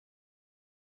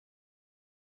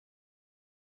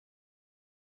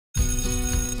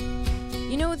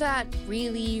that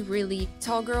really, really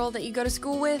tall girl that you go to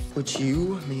school with? Would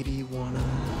you maybe wanna...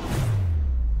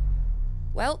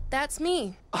 Well, that's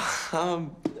me.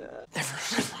 Never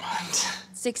mind.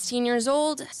 16 years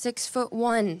old,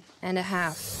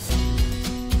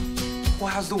 6'1.5". Well,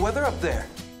 how's the weather up there?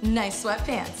 Nice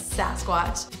sweatpants,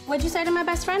 Sasquatch. What'd you say to my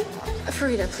best friend?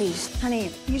 Farida, please. Honey,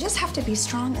 you just have to be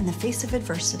strong in the face of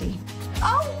adversity.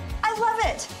 Oh, I love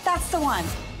it. That's the one.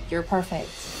 You're perfect.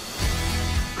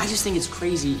 I just think it's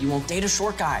crazy you won't date a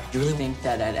short guy. You really think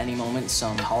that at any moment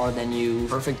some taller than you,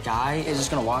 perfect guy is just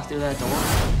gonna walk through that door?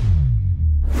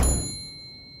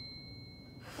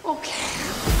 Okay.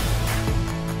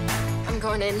 I'm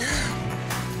going in.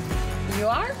 You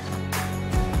are?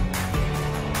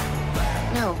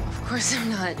 No, of course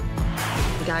I'm not.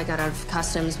 The guy got out of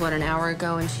customs, an hour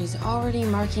ago, and she's already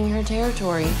marking her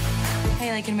territory. How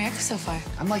you liking America so far?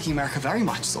 I'm liking America very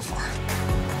much so far.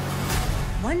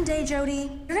 One day, Jody,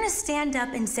 you're gonna stand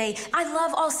up and say, I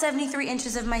love all 73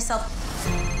 inches of myself.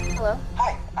 Hello?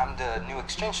 Hi, I'm the new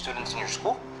exchange student in your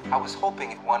school. I was hoping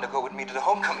you wanted to go with me to the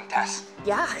homecoming dance.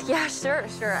 Yeah, sure.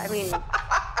 I mean...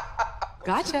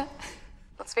 Gotcha.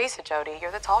 Let's face it, Jody,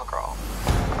 you're the tall girl.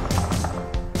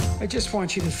 I just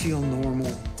want you to feel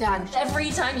normal. Dad, every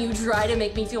time you try to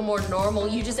make me feel more normal,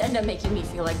 you just end up making me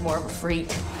feel like more of a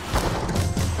freak.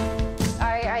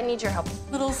 I need your help.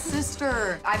 Little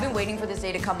sister. I've been waiting for this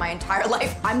day to come my entire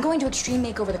life. I'm going to extreme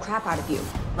makeover the crap out of you.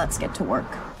 Let's get to work.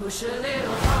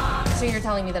 So you're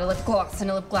telling me that a lip gloss and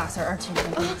a lip glass are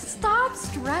interchangeable? Oh, stop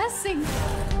stressing.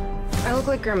 I look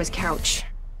like Grandma's couch.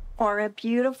 Or a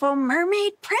beautiful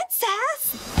mermaid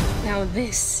princess. Now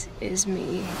this is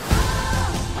me.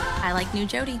 I like new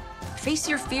Jody. Face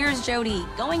your fears, Jody.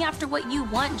 Going after what you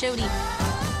want, Jody.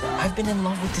 I've been in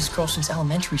love with this girl since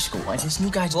elementary school, and this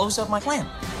new guy blows up my plan.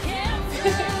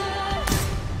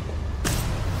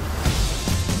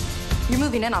 You're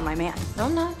moving in on my man. No,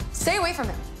 I'm not. Stay away from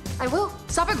him. I will.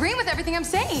 Stop agreeing with everything I'm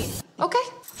saying. Okay.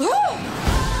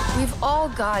 We've all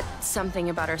got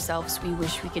something about ourselves we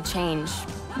wish we could change.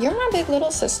 You're my big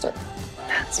little sister.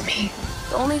 That's me.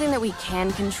 The only thing that we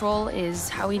can control is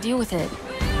how we deal with it.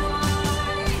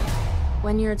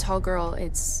 When you're a tall girl,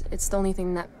 it's the only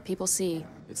thing that people see.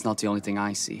 It's not the only thing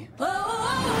I see. I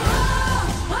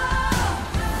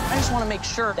just want to make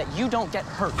sure that you don't get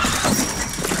hurt.